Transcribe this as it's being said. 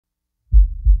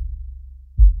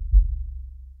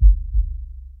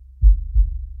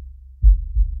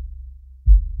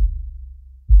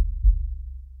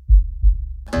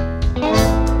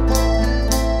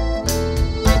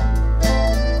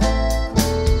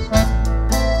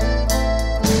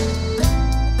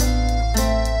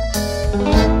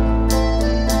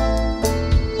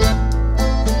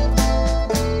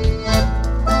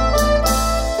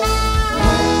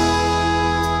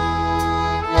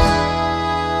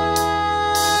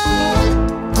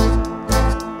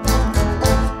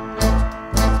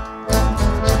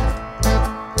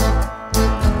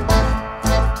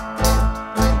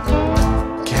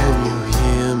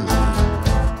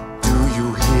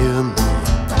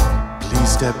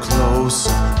step closer,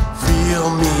 feel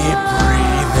me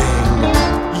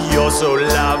breathing. You're so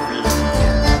lovely,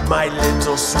 my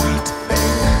little sweet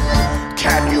thing.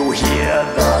 Can you hear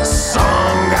the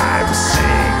song I'm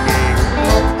singing?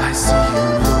 I see you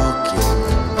looking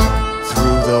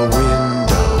through the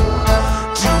window.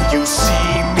 Do you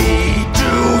see me?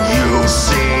 Do you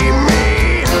see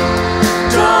me?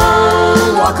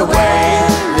 Don't walk away,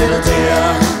 little dear.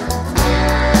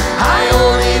 I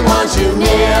only want you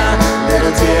near,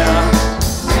 little dear.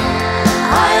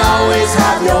 I always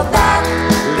have your back,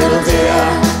 little dear.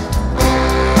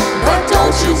 But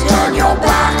don't you turn your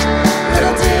back,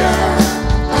 little dear.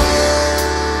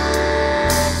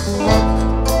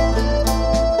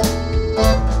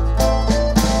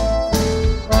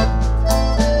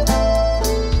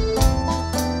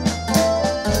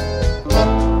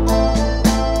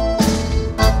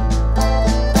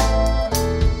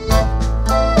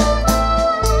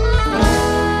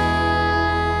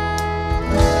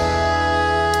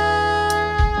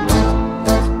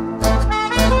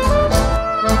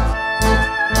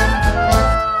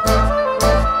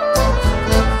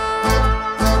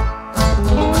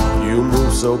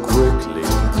 So quickly,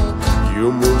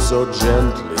 you move so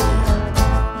gently.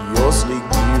 Your sleek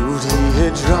beauty,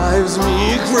 it drives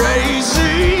me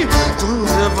crazy. Don't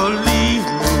ever leave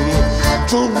me,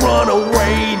 don't run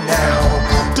away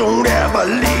now. Don't ever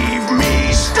leave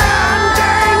me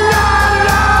standing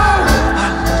alone. A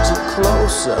little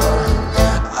closer,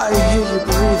 I hear you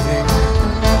breathing.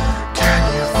 Can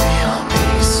you feel me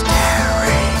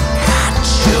staring at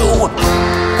you?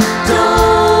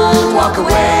 Don't walk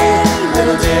away,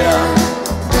 little dear.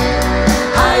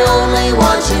 I only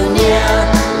want you near,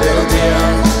 little dear.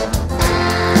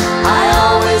 I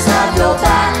always have your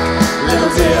back,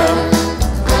 little dear.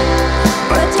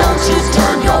 But don't you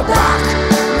turn your back,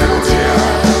 little dear.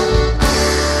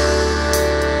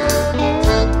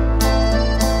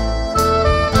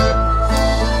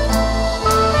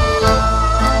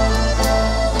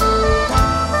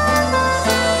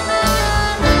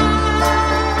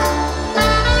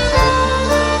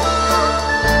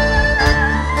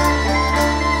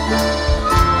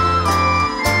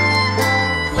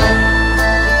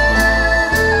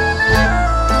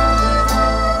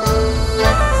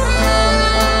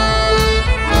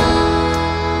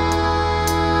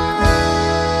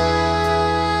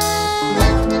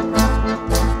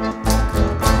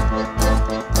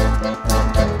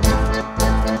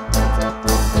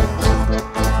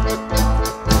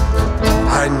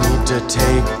 I need to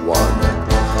take one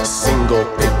single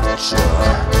picture.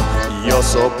 You're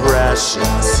so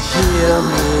precious, hear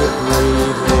me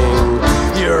breathing.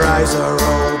 Your eyes are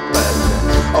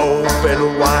open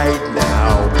wide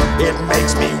now. It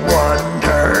makes me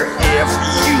wonder if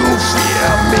you fear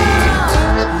me.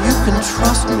 You can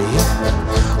trust me,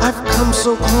 I've come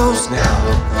so close now.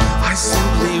 I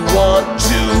simply want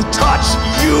to touch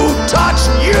you, touch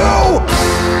you.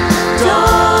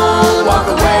 Don't walk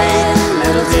away,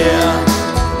 little dear.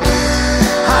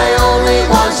 I only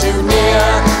want you near,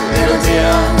 little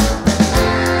dear.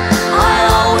 I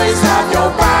always have your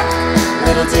back,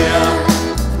 little dear.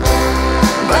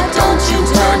 But don't you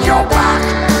turn your back,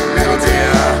 little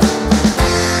dear.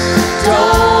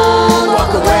 Don't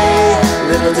walk away,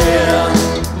 little dear.